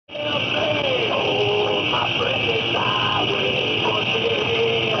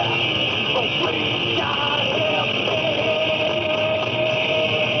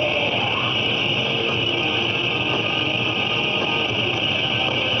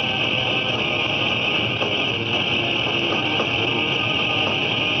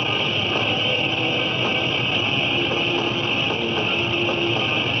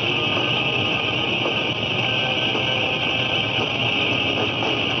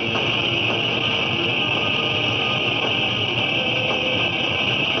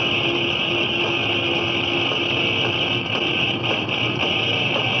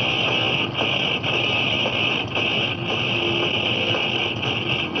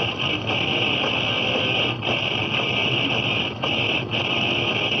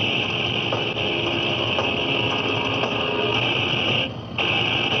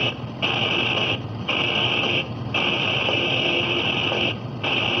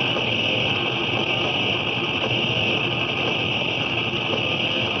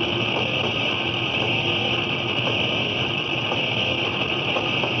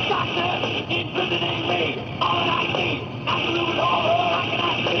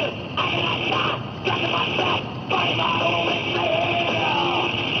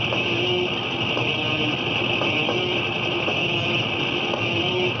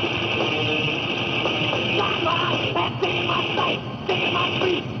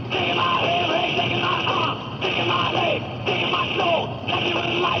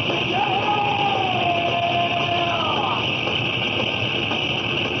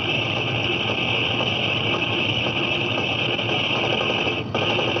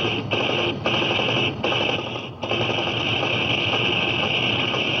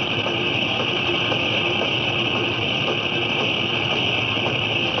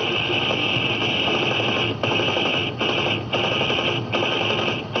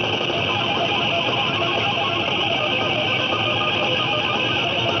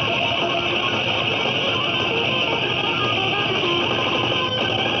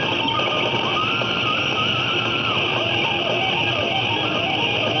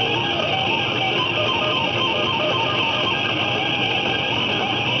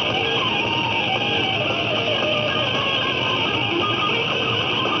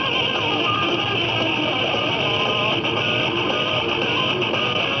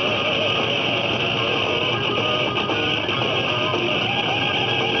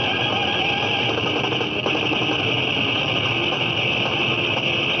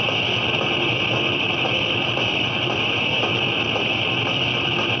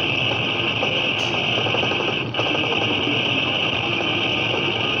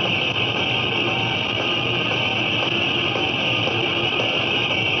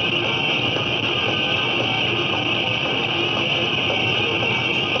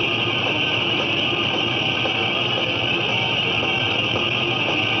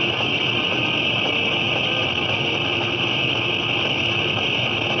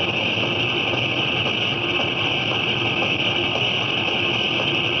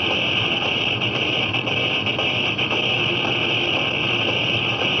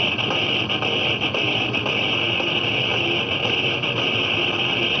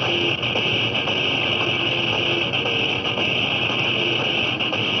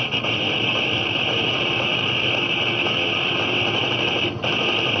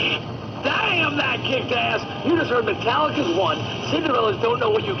You just heard Metallica's One, Cinderella's Don't Know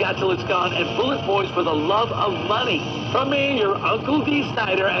What You Got Till It's Gone, and Bullet Boys for the Love of Money. From me, your Uncle D.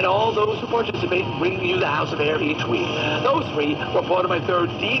 Snyder, and all those who participate in bringing you the House of Air each week. Those three were part of my third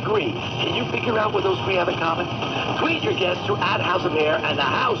degree. Can you figure out what those three have in common? Tweet your guess to @House of Air, and the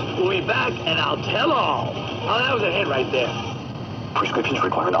House will be back, and I'll tell all. Oh, that was a hit right there. Prescriptions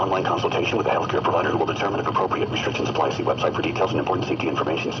require an online consultation with a healthcare provider who will determine if appropriate. Restrictions apply. See website for details and important safety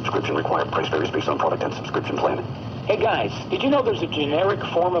information. Subscription required. Price varies based on product and subscription plan. Hey guys, did you know there's a generic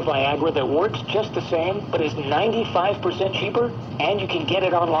form of Viagra that works just the same, but is 95% cheaper? And you can get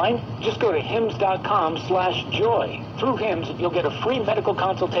it online? Just go to hims.com/joy. Through Hims, you'll get a free medical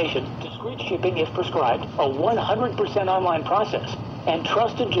consultation, discreet shipping if prescribed, a 100% online process, and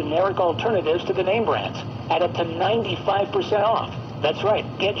trusted generic alternatives to the name brands at up to 95% off. That's right,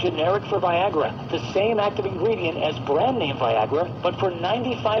 get generic for Viagra, the same active ingredient as brand name Viagra, but for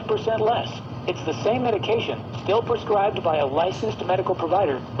 95% less. It's the same medication, still prescribed by a licensed medical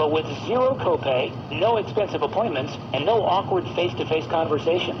provider, but with zero copay, no expensive appointments, and no awkward face-to-face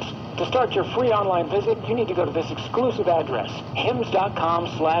conversations. To start your free online visit, you need to go to this exclusive address,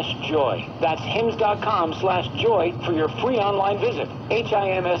 hims.com/joy. That's hims.com/joy for your free online visit,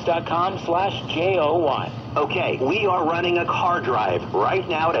 hims.com/joy. Okay, we are running a car drive right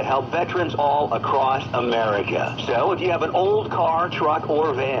now to help veterans all across America. So if you have an old car, truck,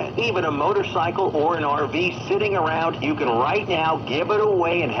 or van, even a motorcycle or an RV sitting around, you can right now give it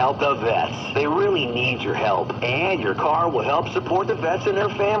away and help the vets. They really need your help. And your car will help support the vets and their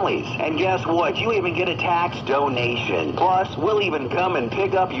families. And guess what? You even get a tax donation. Plus, we'll even come and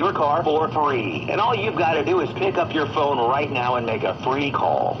pick up your car for free. And all you've got to do is pick up your phone right now and make a free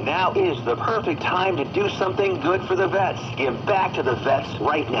call. Now is the perfect time to do something good for the vets. Give back to the vets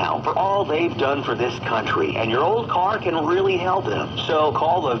right now for all they've done for this country. And your old car can really help them. So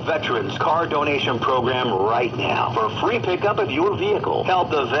call the Veterans Car Donation Program right now for free pickup of your vehicle.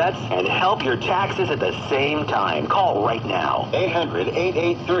 Help the vets and help your taxes at the same time. Call right now.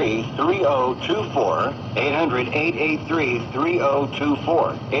 800-883-3024.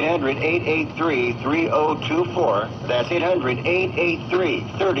 800-883-3024. 800-883-3024. That's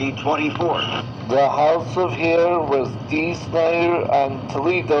 800-883-3024. The House of Hair was D. Snider on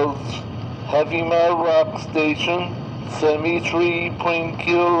Toledo's Heavy Metal Rock Station, Cemetery, Point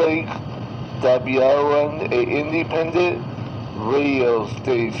Kill Lake, WRN, a independent radio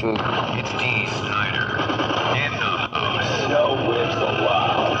station. It's D. Snider in the house. No whips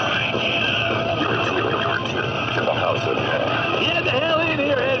allowed. You're tuned to the House of Hair. Get the hell in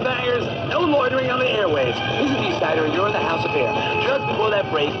here, headbangers. No loitering on the airwaves. This is D-Sider, and you're in the House of Hair. Just before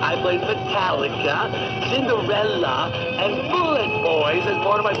that break, I played Metallica, Cinderella, and Bullet Boys as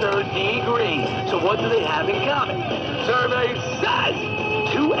part of my third degree. So what do they have in common? Survey says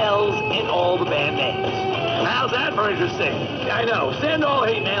 2 L's in all the band names. How's that for interesting? I know. Send all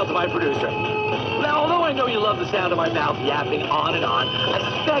hate mail to my producer. Now, although I know you love the sound of my mouth yapping on and on, I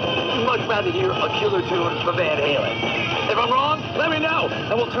suspect you'd much rather hear a killer tune for Van Halen. If I'm wrong, let me know,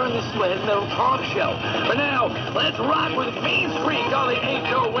 and we'll turn this into a heavy metal talk show. For now, let's rock with Mean Streak on the Ain't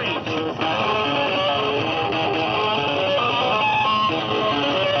No Wait.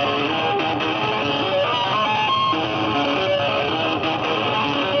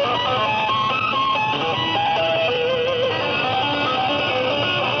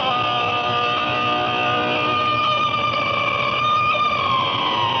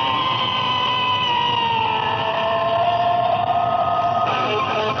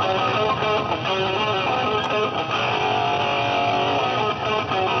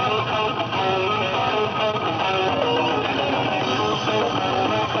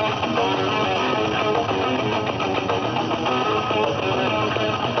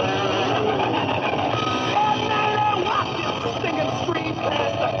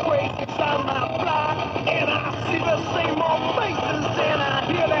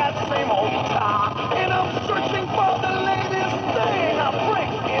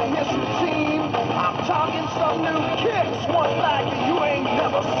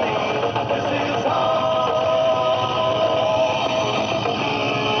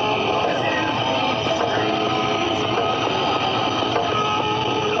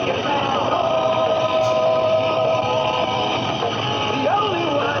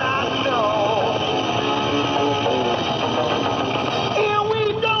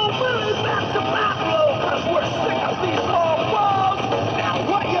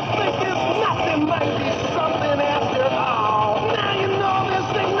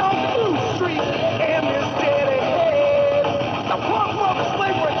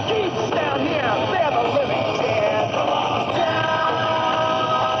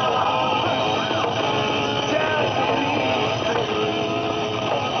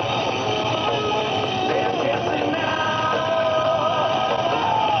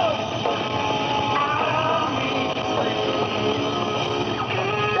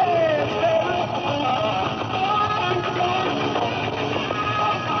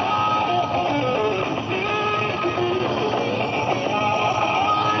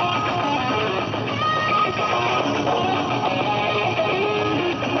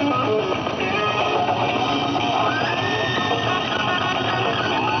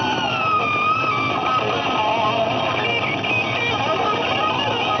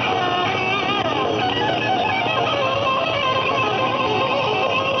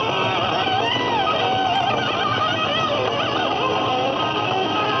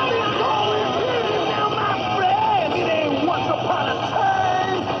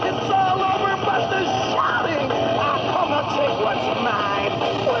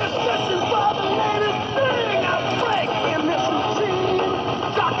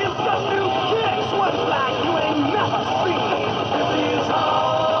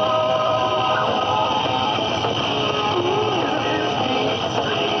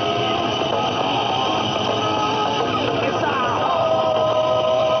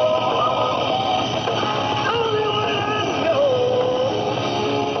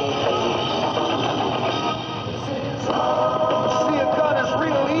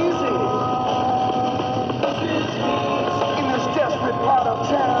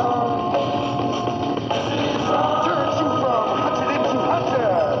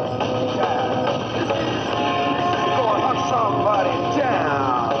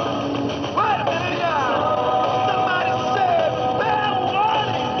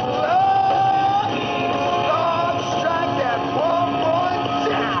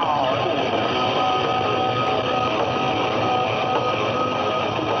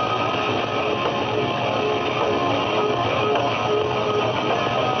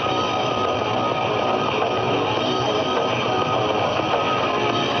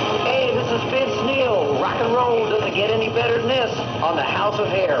 roll doesn't get any better than this on the House of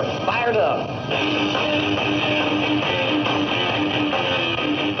Hair. Fired up.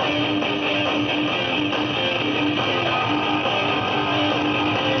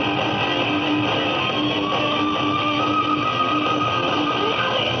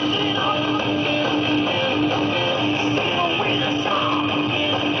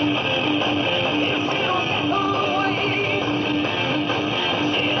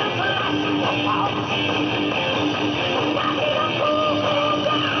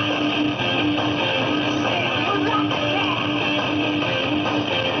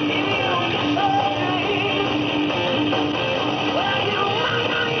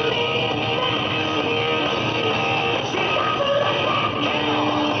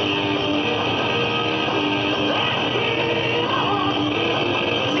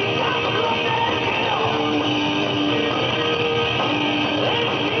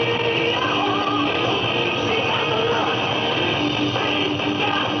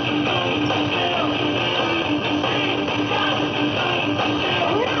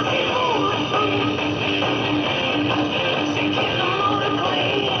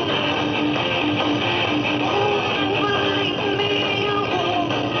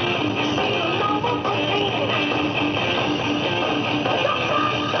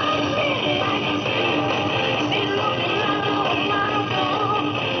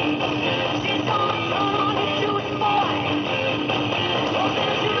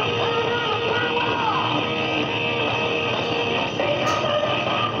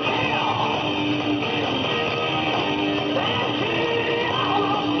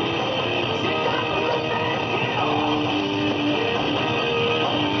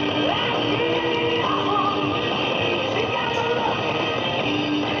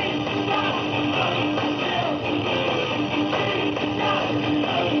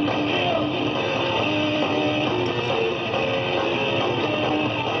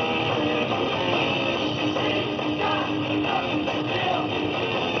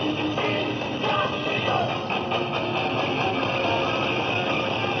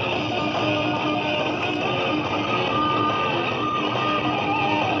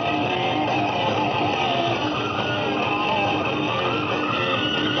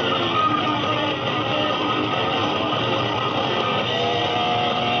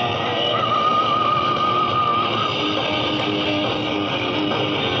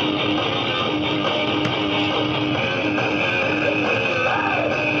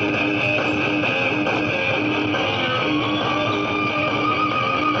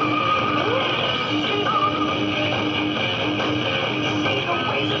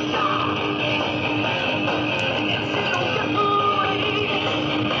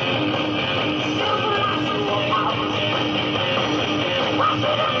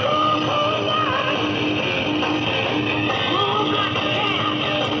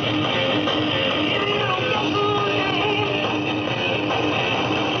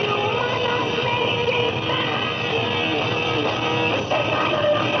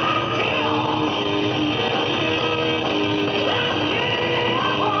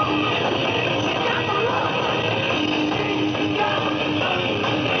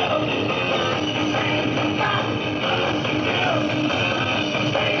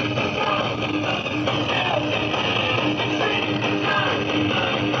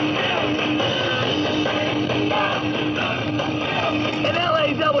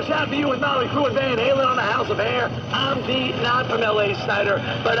 For you with Molly Crew and Van Halen on the House of Hair. I'm the not from L.A. Snider,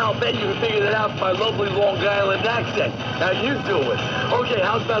 but I'll bet you can figure that out from my lovely Long Island accent. How you doing? Okay,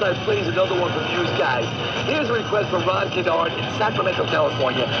 how's about I plays another one from you guys? Here's a request from Ron Kennard in Sacramento,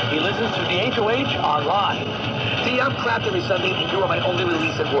 California. He listens to the HOH online. See, I'm trapped every Sunday, and you are my only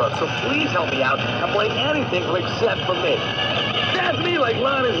release at work, so please help me out and play anything except for me. That's me, like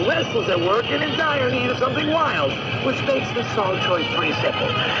Ron is restless at work and in dire need of something wild, which makes this song choice pretty simple.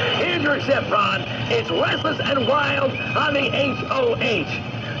 Here's your accept, Ron. It's Restless and Wild on the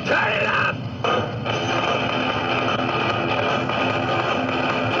HOH. Turn it